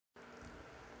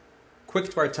Quick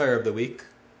Dvar Torah of the week.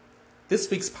 This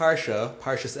week's Parsha,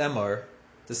 Parshas Emor,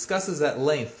 discusses at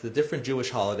length the different Jewish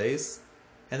holidays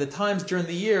and the times during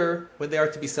the year when they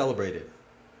are to be celebrated.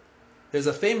 There's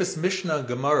a famous Mishnah and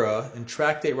Gemara in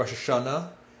Tractate Rosh Hashanah,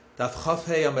 Daf Chaf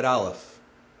Hei Amud Aleph,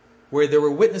 where there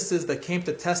were witnesses that came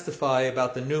to testify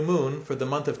about the new moon for the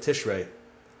month of Tishrei.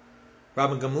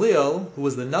 Rabbi Gamliel, who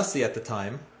was the Nasi at the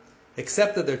time,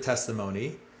 accepted their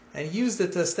testimony and used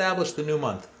it to establish the new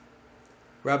month.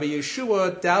 Rabbi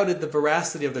Yeshua doubted the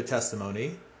veracity of their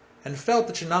testimony and felt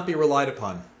it should not be relied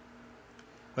upon.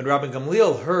 When Rabbi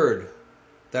Gamliel heard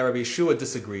that Rabbi Yeshua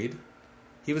disagreed,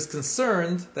 he was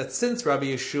concerned that since Rabbi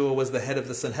Yeshua was the head of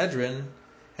the Sanhedrin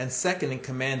and second in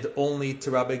command only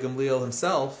to Rabbi Gamliel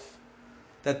himself,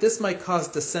 that this might cause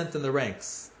dissent in the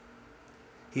ranks.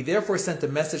 He therefore sent a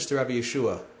message to Rabbi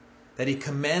Yeshua that he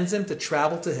commands him to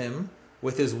travel to him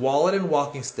with his wallet and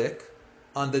walking stick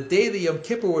on the day that Yom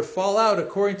Kippur would fall out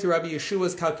according to Rabbi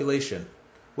Yeshua's calculation,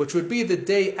 which would be the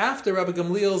day after Rabbi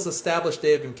Gamliel's established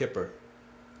day of Yom Kippur.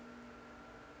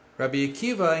 Rabbi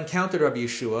Akiva encountered Rabbi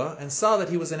Yeshua and saw that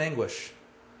he was in anguish.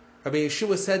 Rabbi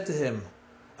Yeshua said to him,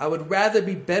 "I would rather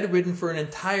be bedridden for an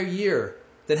entire year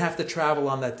than have to travel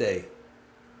on that day."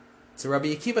 So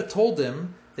Rabbi Akiva told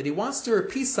him that he wants to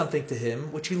repeat something to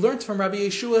him which he learned from Rabbi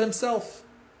Yeshua himself.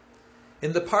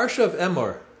 In the Parsha of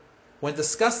Emor, when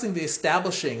discussing the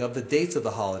establishing of the dates of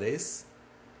the holidays,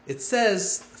 it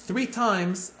says 3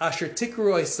 times, Asher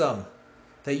Tikru Isam,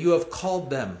 that you have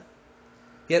called them.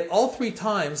 Yet all 3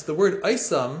 times the word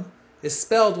Isam is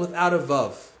spelled without a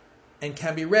Vav and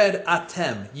can be read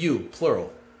Atem, you,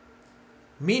 plural.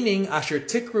 Meaning, Asher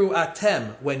Tikru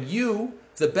Atem, when you,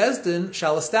 the Bezdin,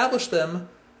 shall establish them,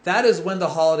 that is when the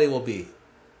holiday will be.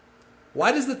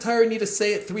 Why does the Torah need to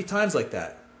say it 3 times like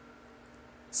that?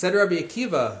 Said Rabbi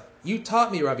Akiva, "You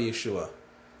taught me, Rabbi Yeshua,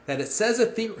 that it says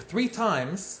it 3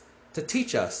 times to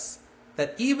teach us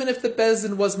that even if the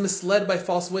Bezdin was misled by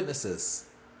false witnesses,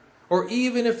 or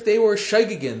even if they were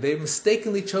shaygigin, they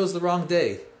mistakenly chose the wrong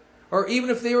day, or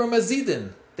even if they were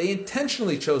mazidin, they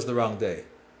intentionally chose the wrong day.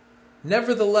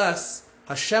 Nevertheless,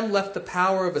 Hashem left the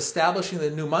power of establishing the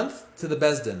new month to the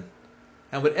Bezdin,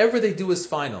 and whatever they do is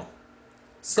final.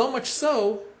 So much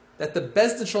so that the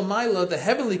Bezdin Shalmaila, the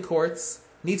heavenly courts,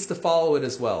 needs to follow it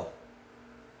as well."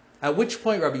 At which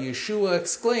point Rabbi Yeshua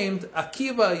exclaimed,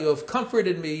 "Akiva, you have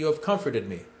comforted me, you have comforted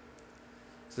me."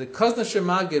 So the Kozna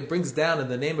Shemagid brings down in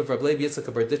the name of Rabbi Levi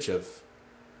Yitzchak Berditchev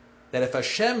that if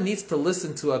Hashem needs to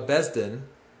listen to a Bezdin,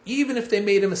 even if they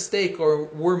made a mistake or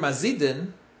were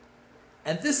mazidin,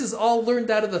 and this is all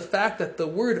learned out of the fact that the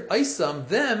word Isam,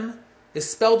 them, is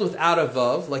spelled without a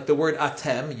Vav, like the word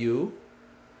Atem, you,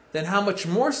 then how much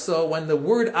more so when the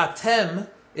word Atem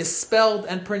is spelled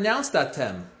and pronounced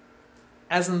Atem,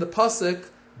 as in the pasuk,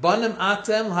 "Banim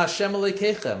Atem Hashem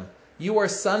Elokeichem," you are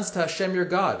sons to Hashem your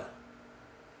God.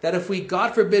 That if we,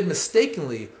 God forbid,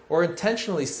 mistakenly or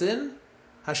intentionally sin,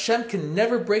 Hashem can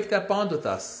never break that bond with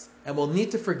us and will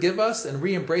need to forgive us and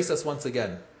re-embrace us once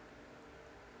again.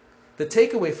 The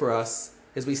takeaway for us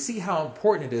is we see how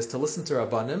important it is to listen to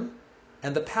Rabbonim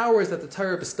and the powers that the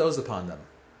Torah bestows upon them.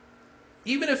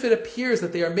 Even if it appears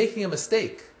that they are making a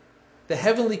mistake, the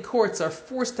heavenly courts are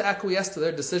forced to acquiesce to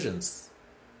their decisions.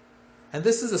 And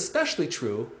this is especially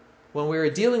true when we are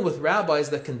dealing with rabbis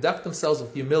that conduct themselves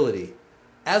with humility,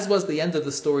 as was the end of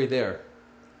the story there.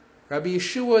 Rabbi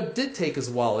Yeshua did take his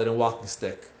wallet and walking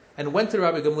stick and went to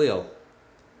Rabbi Gamliel.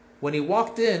 When he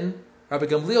walked in, Rabbi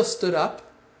Gamliel stood up,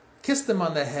 kissed him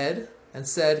on the head, and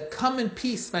said, "Come in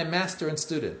peace, my master and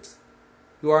student.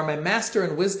 You are my master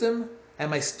in wisdom and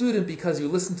my student because you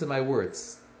listened to my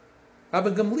words."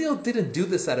 Rabbi Gamliel didn't do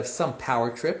this out of some power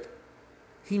trip.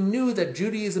 He knew that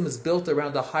Judaism is built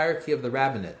around the hierarchy of the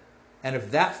rabbinate, and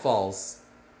if that falls,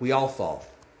 we all fall.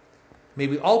 May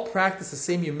we all practice the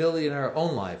same humility in our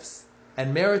own lives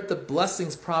and merit the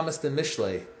blessings promised in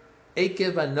Mishlei,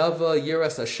 Ekev Anava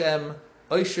Yiras Hashem,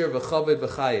 Oisher V'chaved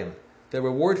V'chayim. The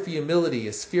reward for humility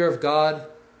is fear of God,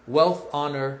 wealth,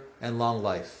 honor, and long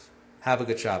life. Have a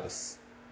good Shabbos.